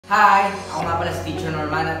Hi! Ako nga pala si Teacher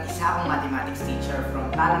Norman at isa akong mathematics teacher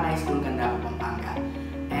from Talang High School, Candaba, Pampanga.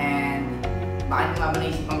 And bakit nga ba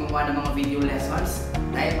naisipan gumawa ng mga video lessons?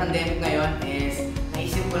 Dahil pandemic ngayon is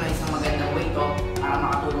naisip ko na isang magandang way to para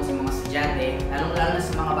makatulong sa mga estudyante, lalong-lalo na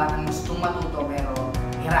sa mga batang gustong matuto pero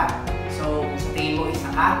hirap. So kung sa tingin mo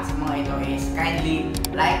isa ka sa mga ito is kindly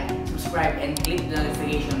like, subscribe, and click the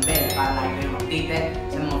notification bell para lagi kayong updated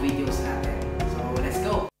sa mga videos natin. So let's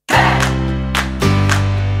go!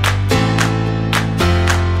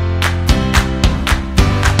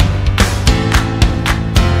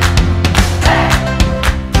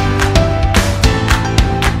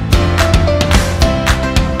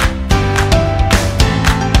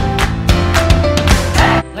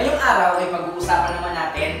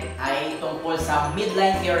 Sa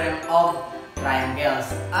midline theorem of triangles.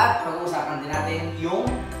 At pag-uusapan din natin yung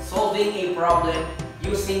solving a problem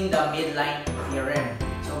using the midline theorem.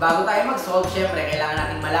 So bago tayo mag-solve, syempre kailangan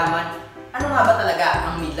natin malaman ano nga ba talaga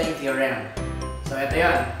ang midline theorem. So ito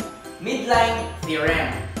yun. Midline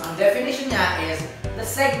theorem. Ang definition niya is the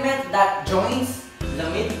segment that joins the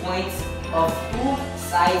midpoints of two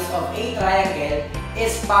sides of a triangle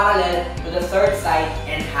is parallel to the third side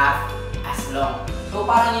and half as long. So,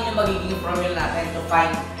 parang yun yung magiging formula natin to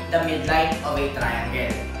find the midline of a triangle.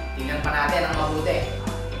 Tingnan pa natin ang mabuti.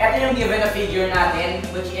 Ito yung given na figure natin,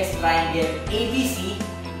 which is triangle ABC,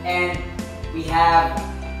 and we have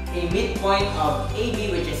a midpoint of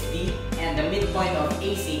AB, which is D, and the midpoint of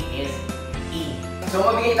AC is E. So,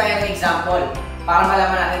 mabigay tayo ng example para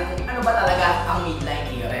malaman natin kung ano ba talaga ang midline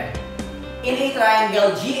theorem. In a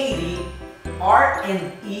triangle GAD, R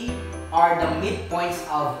and E are the midpoints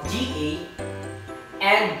of GA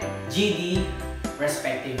and GD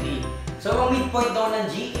respectively. So, ang midpoint daw ng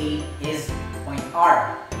GA is point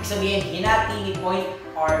R. Ibig sabihin, hinati ni point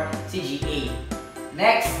R si GA.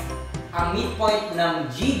 Next, ang midpoint ng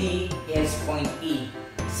GD is point E.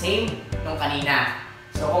 Same nung kanina.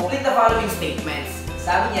 So, complete the following statements.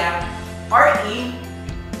 Sabi niya, RE,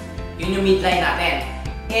 yun yung midline natin,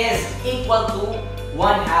 is equal to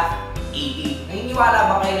 1/2 AB. Naniniwala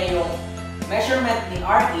ba kayo na yung measurement ni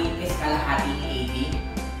RE is kalahati ni AB?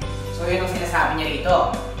 So, yun ang sinasabi niya rito.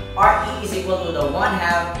 RE is equal to the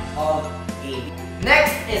 1/2 of AB.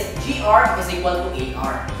 Next is GR is equal to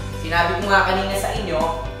AR. Sinabi ko nga kanina sa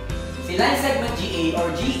inyo, si line segment GA or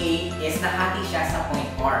GA is nahati siya sa point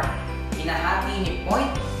R. Hinahati ni point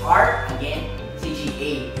R again si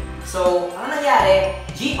GA. So, ang nangyari,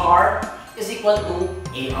 GR is equal to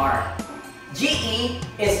AR. GE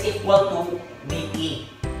is equal to DE.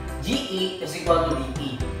 GE is equal to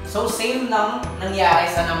DE. So, same lang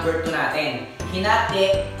nangyari sa number 2 natin.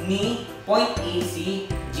 Hinati ni point A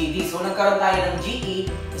si GD. So, nagkaroon tayo ng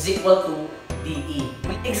GE is equal to DE.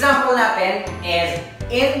 Example natin is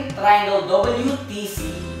in triangle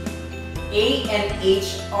WTC, A and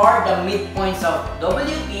H are the midpoints of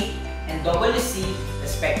WT and WC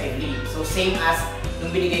respectively. So, same as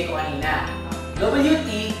yung binigay ko kanina.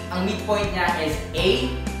 WT, ang midpoint niya is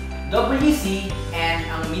A, WC, and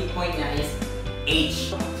ang midpoint niya is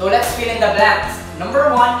H. So let's fill in the blanks. Number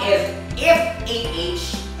 1 is if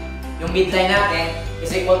AH, yung midline natin, is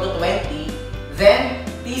equal to 20, then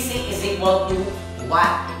TC is equal to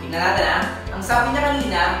what? Tingnan natin ha. Ang sabi niya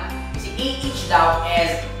kanina, si AH daw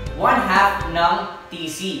is 1/2 ng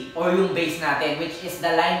TC or yung base natin, which is the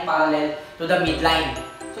line parallel to the midline.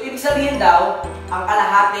 So ibig sabihin daw, ang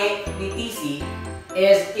kalahati ni TC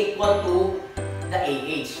is equal to the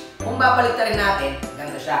AH. Kung babaliktarin natin,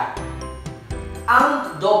 ganito siya.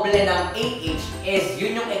 Ang doble ng AH is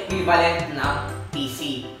yun yung equivalent ng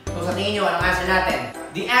TC. So sa tingin nyo, anong answer natin?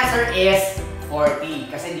 The answer is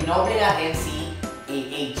 40 kasi dinoble natin si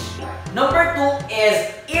AH. Number 2 is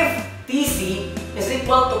if TC is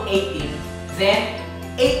equal to 18, then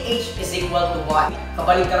AH is equal to what?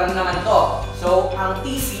 Kabaliktaran naman to. So ang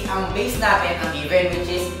TC, ang base natin, ang given,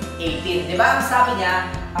 which is 18. Diba ang sabi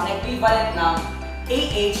niya, ang equivalent ng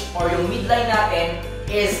AH or yung midline natin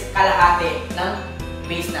is kalahati ng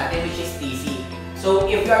base natin, which is TC.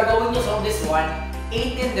 So, if you are going to solve this one,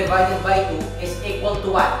 18 divided by 2 is equal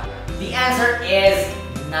to what? The answer is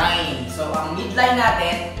 9. So, ang midline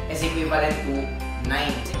natin is equivalent to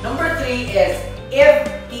 9. Number 3 is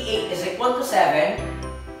if T8 is equal to 7,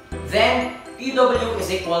 then TW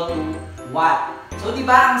is equal to what? So, di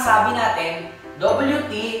ba ang sabi natin,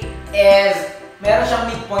 WT is meron siyang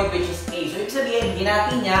midpoint which is A. So, ibig sabihin,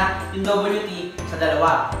 hinati niya yung WT sa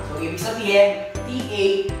dalawa. So, ibig sabihin, TA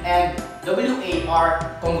and WA are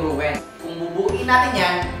congruent. Kung bubuuin natin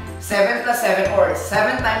yan, 7 plus 7 or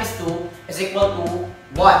 7 times 2 is equal to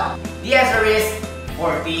what? The answer is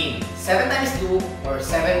 14. 7 times 2 or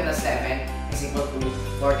 7 plus 7 is is equal to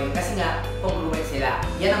 14 kasi nga congruent sila.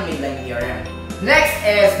 Yan ang midline theorem. Next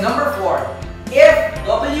is number 4. If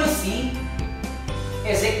WC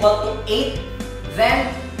is equal to 8,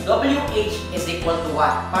 then WH is equal to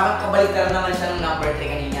what? Parang kabaliktad naman siya ng number 3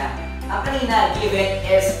 kanina. Ang kanina given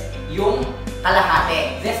is yung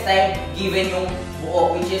kalahati. This time given yung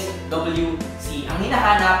buo which is WC. Ang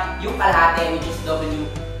hinahanap yung kalahati which is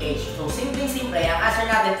WH. So simple, ang answer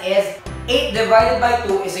natin is 8 divided by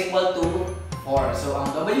 2 is equal to 4. So ang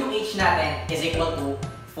WH natin is equal to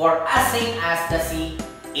 4 as same as the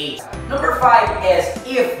CH. Number 5 is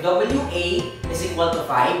if WA is equal to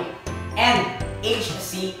 5 and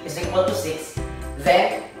HC is equal to 6,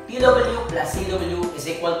 then TW plus CW is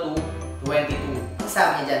equal to 22. Ang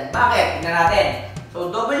sabi niya dyan. Bakit? Tingnan natin. So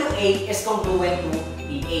WA is congruent to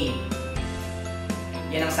TA.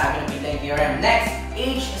 Yan ang sabi ng midline theorem. Next,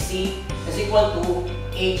 HC is equal to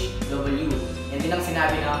HW. Yan din ang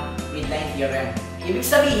sinabi ng midline theorem. Ibig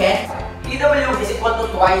sabihin, TW is equal to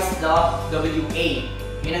twice the WA.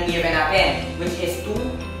 Yun ang given natin, which is 2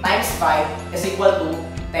 times 5 is equal to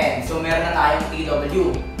 10. So meron na tayong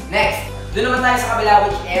TW. Next, doon naman tayo sa kabila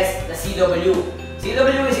which is the CW.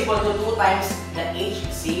 CW is equal to 2 times the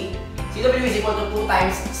HC. CW is equal to 2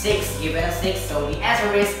 times 6, given as 6. So the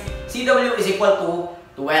answer is CW is equal to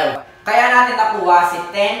 12. Kaya natin nakuha si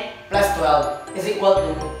 10 plus 12 is equal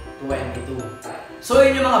to 22. So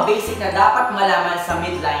yun yung mga basic na dapat malaman sa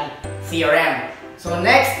midline theorem. So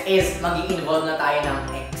next is mag-i-involve na tayo ng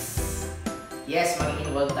X. Yes,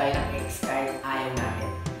 mag-i-involve tayo ng X kahit ayaw natin.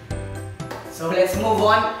 So let's move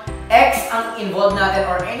on. X ang involved natin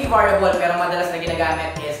or any variable pero madalas na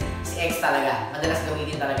ginagamit is si X talaga. Madalas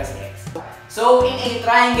gamitin talaga si X. So in a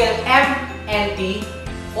triangle M and T,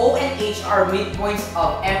 O and H are midpoints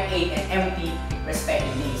of M8 and MT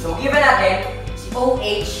respectively. So given natin, si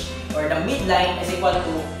OH or the midline is equal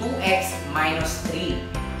to 2x minus 3.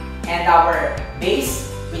 And our base,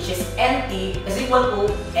 which is NT, is equal to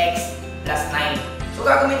x plus 9. So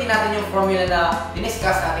gagamitin natin yung formula na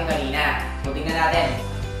diniscuss natin kanina. So tingnan natin.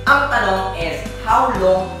 Ang tanong is, how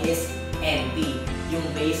long is NT? Yung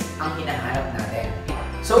base ang hinahanap natin.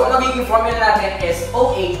 So ang magiging formula natin is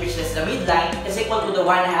OH, which is the midline, is equal to the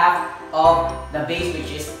 1/2 of the base,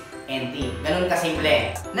 which is NT. Ganun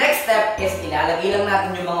kasimple. Next step is ilalagay lang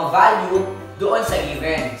natin yung mga value doon sa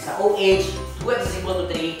given. Sa OH, 2x is equal to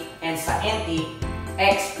 3, and sa NT,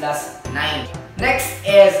 x plus 9. Next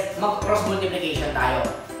is mag-cross multiplication tayo.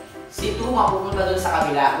 Si 2 mapupunta doon sa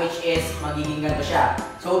kabila, which is magiging ganito siya.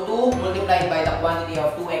 So 2 multiplied by the quantity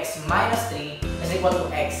of 2x minus 3 is equal to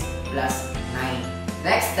x plus 9.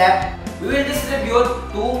 Next step, we will distribute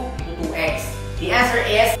 2 to 2x. The answer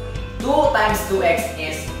is 2 times 2x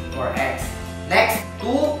is 4x. Next,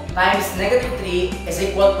 2 times negative 3 is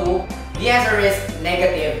equal to, the answer is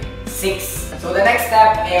negative 6. So the next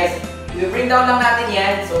step is, we bring down lang natin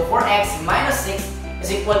yan. So 4x minus 6 is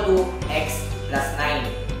equal to x plus 9.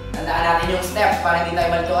 Tandaan natin yung steps para hindi tayo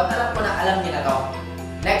malito at alam ko na alam niyo na to.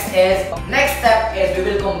 Next step is we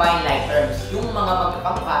will combine like terms. Yung mga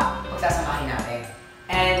magkapamukha, pagsasamahin natin.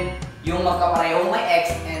 And yung magkaparehong may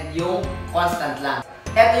x and yung constant lang.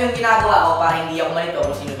 Ito yung ginagawa ko para hindi ako malito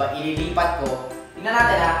kung sino ba ililipat ko. Tingnan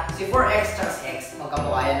natin ha, si 4x at si x,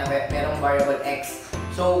 magkamukha yan na merong variable x.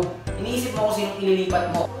 So, iniisip mo kung sino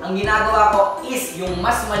ililipat mo. Ang ginagawa ko is yung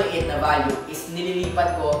mas maliit na value is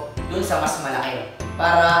nililipat ko dun sa mas malaki.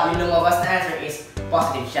 Para yung lumabas na answer is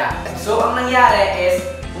positive siya. So, ang nangyari is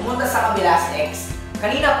pumunta sa kabila si x.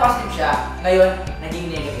 Kanina positive siya, ngayon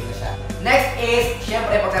naging negative na siya. Next is,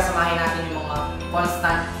 syempre pagsasamahin natin yung mga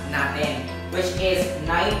constant natin, which is 9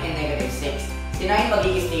 and negative 6. Si 9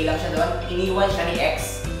 mag-i-stay lang siya doon, iniwan siya ni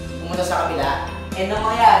x, pumunta sa kabila. And ang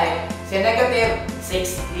mangyari, si negative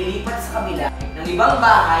 6 lilipat sa kabila ng ibang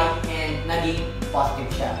bahay and naging positive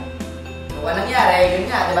siya. So ang nangyari, yun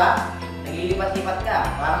nga, di ba? Naglilipat-lipat ka,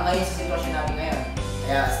 parang ngayon sa sitwasyon natin ngayon.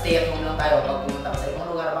 Kaya stay at home lang tayo pag pumunta ka sa ibang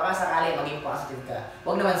lugar, baka sakali maging positive ka.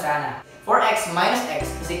 Huwag naman sana. 4x minus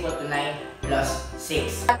x is equal to 9 plus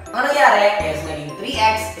 6. Ang nangyari is naging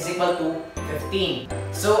 3x is equal to 15.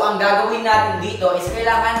 So, ang gagawin natin dito is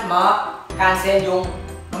kailangan ma-cancel yung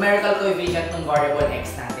numerical coefficient ng variable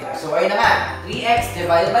x natin. So, ayun na nga, 3x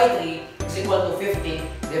divided by 3 is equal to 15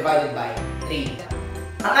 divided by 3.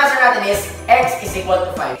 Ang answer natin is x is equal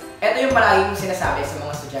to 5. Ito yung palagi kong sinasabi sa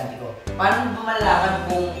mga estudyante ko. Paano mo malalaman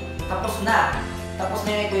kung tapos na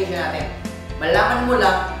yung equation natin? Malaman mo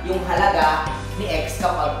lang yung halaga ni x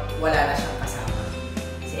kapag wala na siyang kasama.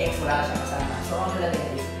 Si x wala na siyang kasama. So, ang halaga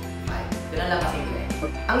niya is 5. Ganun lang kasimple.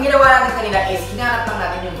 Ang ginawa natin kanina is hinanap lang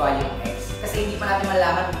natin yung value ng x. Kasi hindi pa natin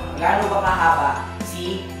malaman kung gaano ba kahaba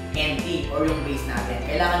si NT or yung base natin.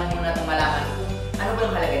 Kailangan muna natin malaman kung ano ba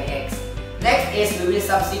yung halaga ni x. Next is we will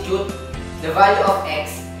substitute the value of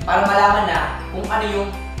x para malaman na kung ano yung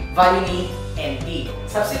value ni NT.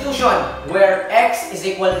 Substitution where x is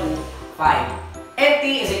equal to 5. NT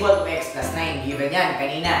is equal to x plus 9. Given yan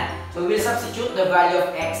kanina. So we will substitute the value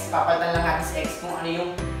of x. Papalitan lang natin sa x kung ano yung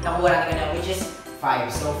nakuha natin kanina, which is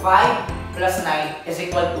 5. So 5 plus 9 is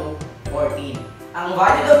equal to 14. Ang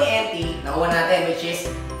value daw ni NT, nakuha natin, which is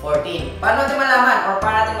 14. Paano natin malaman or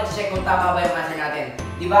paano natin mag-check kung tama ba yung answer natin?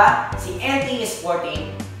 Diba? Si NT is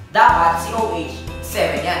 14, dapat si OH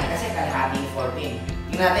 7 yan kasi kalahati 14.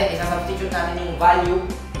 Tingnan natin, isa-substitute natin yung value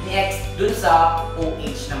ni x dun sa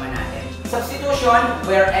OH naman natin. Substitution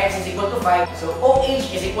where x is equal to 5. So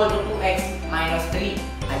OH is equal to 2x minus 3.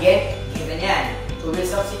 Again, given yan. So we'll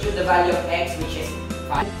substitute the value of x, which is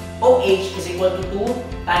 5. OH is equal to 2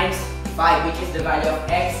 times 5, which is the value of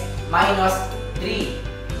x minus 3.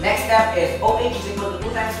 Next step is OH is equal to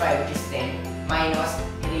 2 times 5, which is 10 minus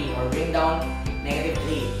 3, or bring down negative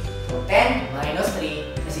 3. So 10 minus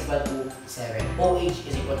 3 is equal to 7. OH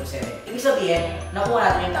is equal to 7. Ibig sabihin, nakuha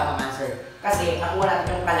natin yung tamang answer. Kasi nakuha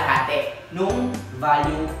natin yung kalahati nung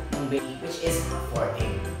value ng B, which is 14.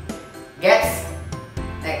 Gets?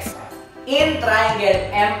 Next. In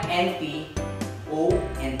triangle MNP, O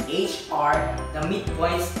and H are the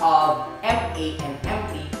midpoints of MA and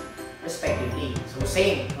MP respectively. So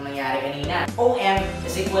same kung nangyari kanina. OM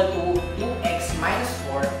is equal to 2x minus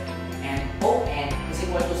 4 and ON is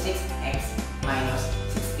equal to 6x minus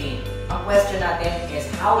 16. Ang question natin is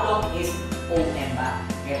how long is OM ba?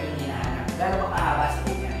 Ito yung hinahanap. Gano'n ba kahaba si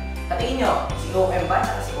OM? Patingin nyo, si OM ba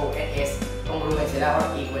at si ON is congruent sila or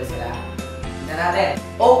equal sila? Tignan natin.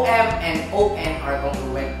 OM and ON are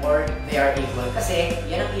congruent or they are equal. Kasi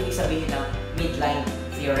yan ang ibig sabihin ng midline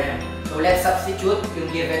theorem. So let's substitute yung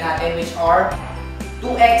given natin, which are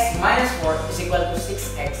 2x minus 4 is equal to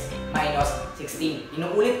 6x minus 16.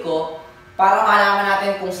 Inuulit ko para malaman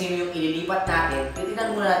natin kung sino yung ililipat natin.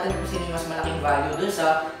 Titignan muna natin kung sino yung mas malaking value dun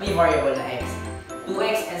sa may variable na x.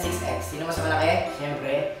 2x and 6x. Sino mas malaki?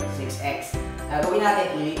 Siyempre, 6x. Gagawin natin,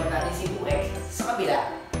 ililipat natin si 2x sa kabila.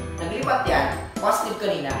 Naglipat yan, positive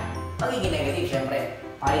kanina, magiging negative siyempre.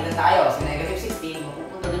 Palitan tayo, si negative 16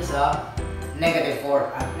 mapupunta dun sa negative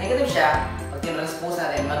 4. At negative siya, pag tinranspose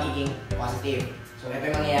natin, magiging positive. So, ito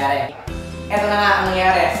yung mangyayari. Ito na nga ang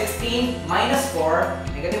nangyayari. 16 minus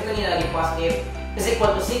 4, negative kanina, naging positive, is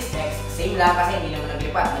equal to 6x. Same lang kasi hindi naman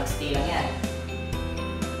naglipat, nag-stay lang yan.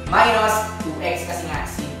 Minus 2x kasi nga,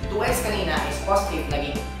 si 2x kanina is positive,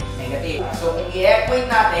 naging negative. So, kung i-equate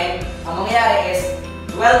natin, ang mangyayari is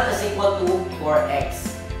 12 is equal to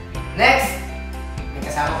 4x. Next, may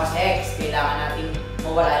kasama pa si x. Kailangan natin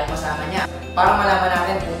mawala yung kasama niya para malaman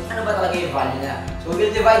natin kung ano ba talaga yung value niya. So,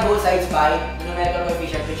 we'll divide both sides by the numerical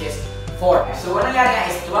coefficient, which is 4. So, what nangyari nga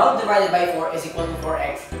is 12 divided by 4 is equal to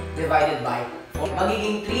 4x divided by 4.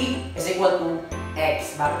 Magiging 3 is equal to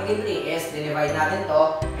x. Bakit magiging 3 is, dinivide natin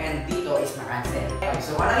to and dito is na-cancel.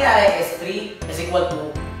 So, what nangyari is 3 is equal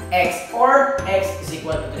to x or x is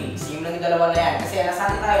equal to 3. Same lang yung dalawa na yan. Kasi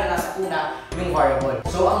nasabi tayo na nasa una yung variable.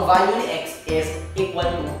 So, ang value ni x is equal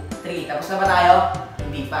to 3. Tapos na ba tayo?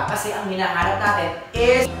 Hindi pa. Kasi ang hinahanap natin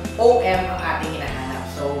is OM ang ating hinahanap.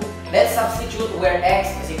 So, let's substitute where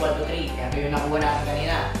x is equal to 3. Kaya ito yung nakuha natin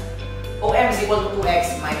kanina. OM is equal to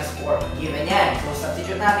 2x minus 4. Given yan. So,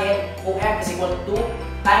 substitute natin. OM is equal to 2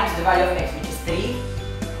 times the value of x, which is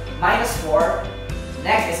 3 minus 4.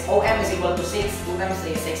 Next is OM is equal to 6. 2 times 3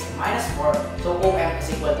 is 6 minus 4. So, OM is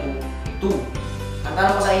equal to 2. Ang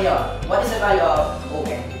tanong ko sa inyo, what is the value of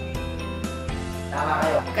OM? Tama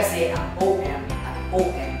kayo. Kasi ang OM at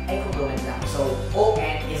ON ay congruent lang. So,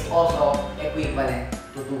 ON is also equivalent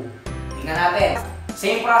to 2. Tingnan natin.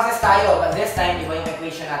 Same process tayo, but this time, iba yung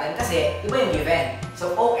equation natin kasi iba yung given.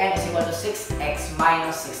 So, ON is equal to 6x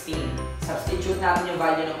minus 16. Substitute natin yung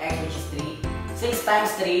value ng x, which is 3. 6 times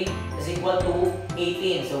 3 is equal to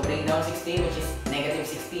 18. So, bring down 16, which is negative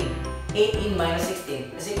 16. 18 minus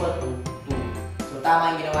 16 is equal to 2. So,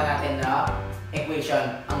 tama yung ginawa natin na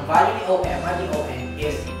equation. Ang value ni OM at ni ON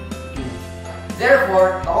is 2.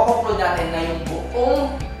 Therefore, makukonclude natin na yung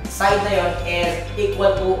buong side na yun is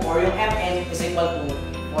equal to, or yung MN is equal to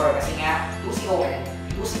 4. Kasi nga, 2 si ON,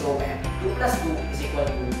 2 si OM, 2 plus 2 is equal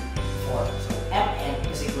to 4. So, MN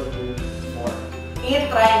is equal to 4. In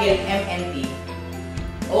triangle MNP,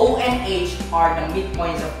 O and H are the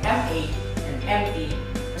midpoints of MA and MT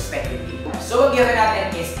respectively. So, ang given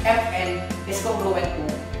natin is FN is congruent to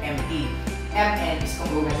MT. MN is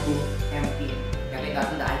congruent to MT. Kaya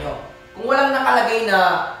tatandaan nyo. Kung walang nakalagay na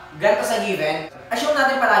ganito sa given, assume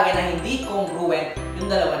natin palagi na hindi congruent yung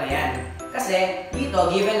dalawa na yan. Kasi dito,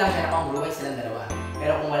 given lang siya na congruent silang dalawa.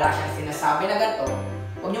 Pero kung wala siyang sinasabi na ganito,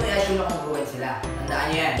 huwag nyo i-assume na congruent sila. Tandaan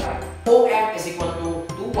nyo yan. OM is equal to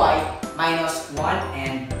 2y minus 1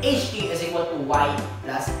 and HT is equal to y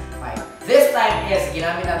plus 5. This time is,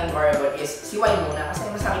 ginamit natin variable is si y muna kasi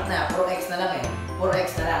masakit na. Puro x na lang eh. Puro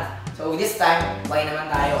x na lang. So this time, y naman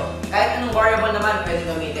tayo. Kahit anong variable naman pwede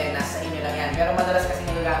gamitin. Nasa inyo lang yan. Pero madalas kasi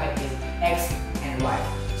nagagamit is x and y.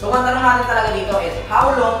 So ang tanong natin talaga dito is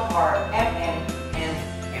how long are mn and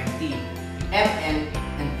mt? Mn and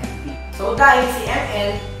mt. So dahil si mn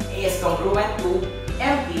is congruent to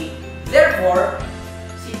mt, therefore,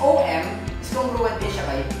 si OM is congruent din siya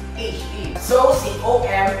kay HT. So, si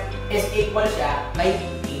OM is equal siya kay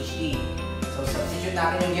HT. So, substitute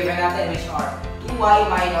natin yung given natin which are 2y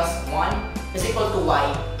minus 1 is equal to y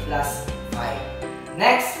plus 5.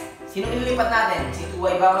 Next, sino ililipat natin? Si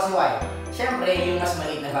 2y ba o si y? Siyempre, yung mas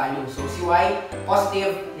maliit na value. So, si y,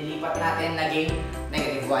 positive, nilipat natin, naging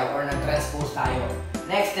negative y or nag-transpose tayo.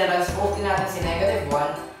 Next, na-transpose din natin si negative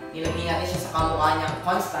 1. Nilagay natin siya sa kamukha niyang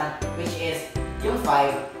constant which is yung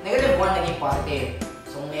 5, negative 1 naging positive.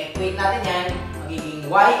 So, kung i-equate natin yan, magiging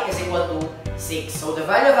y is equal to 6. So, the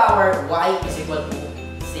value of our y is equal to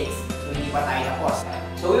 6. So, hindi pa tayo tapos.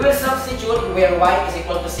 So, we will substitute where y is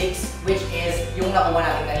equal to 6 which is yung nakuha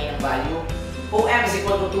natin kaninang value. OM is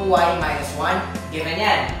equal to 2y minus 1. Given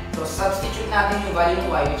yan. So, substitute natin yung value ng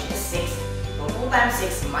y which is 6. So, 2 times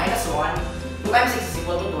 6 minus 1. 2 times 6 is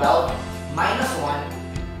equal to 12 minus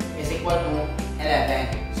 1 is equal to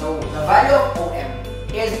 11. So, the value of OM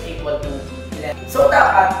is equal to 11. So,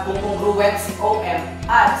 dapat kung congruent si OM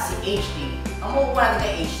at si HT, ang makukuha natin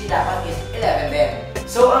kay HT dapat is 11 din.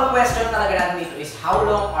 So, ang question talaga natin dito is how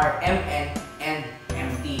long are MN and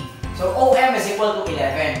MT? So, OM is equal to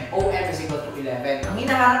 11. OM is equal to 11. Ang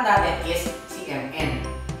hinahanap natin is si MN.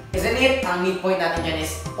 Isn't it? Ang midpoint natin dyan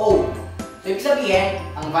is O. So, ibig sabihin,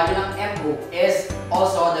 ang value ng MO is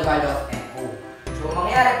also the value of MO. So,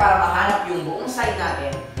 mangyayari para mahanap yung buong side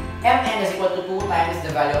natin, Mn is equal to 2 times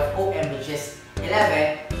the value of OM which is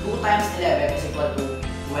 11. 2 times 11 is equal to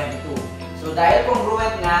 22. So, dahil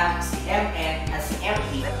congruent nga si Mn at si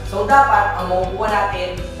Mt, so dapat ang makukuha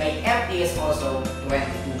natin kay Mt is also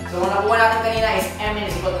 22. So, ang nakuha natin kanina is Mn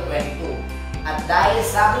is equal to 22. At dahil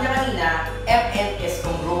sabi niya kanina, Mn is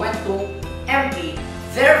congruent to Mt,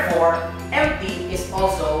 therefore, Mt is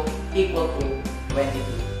also equal to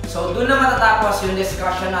 22. So, doon na matatapos yung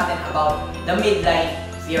discussion natin about the midline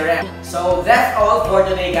theorem. So, that's all for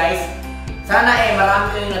today, guys. Sana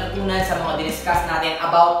marami kayong natutunan sa mga diniscuss natin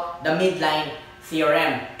about the midline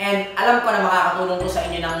theorem. And alam ko na makakatulong ko sa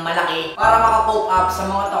inyo ng malaki para maka-cope up sa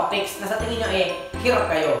mga topics na sa tingin nyo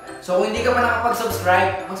hirap kayo. So, kung hindi ka pa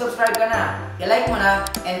nakapag-subscribe, mag-subscribe ka na. I-like mo na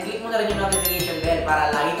and click mo na rin yung notification bell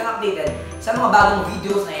para lagi kang updated sa mga bagong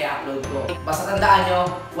videos na i-upload ko. Basta tandaan nyo,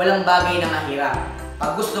 walang bagay na mahirap.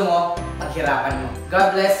 Pag gusto mo, paghirapan mo.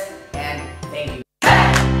 God bless.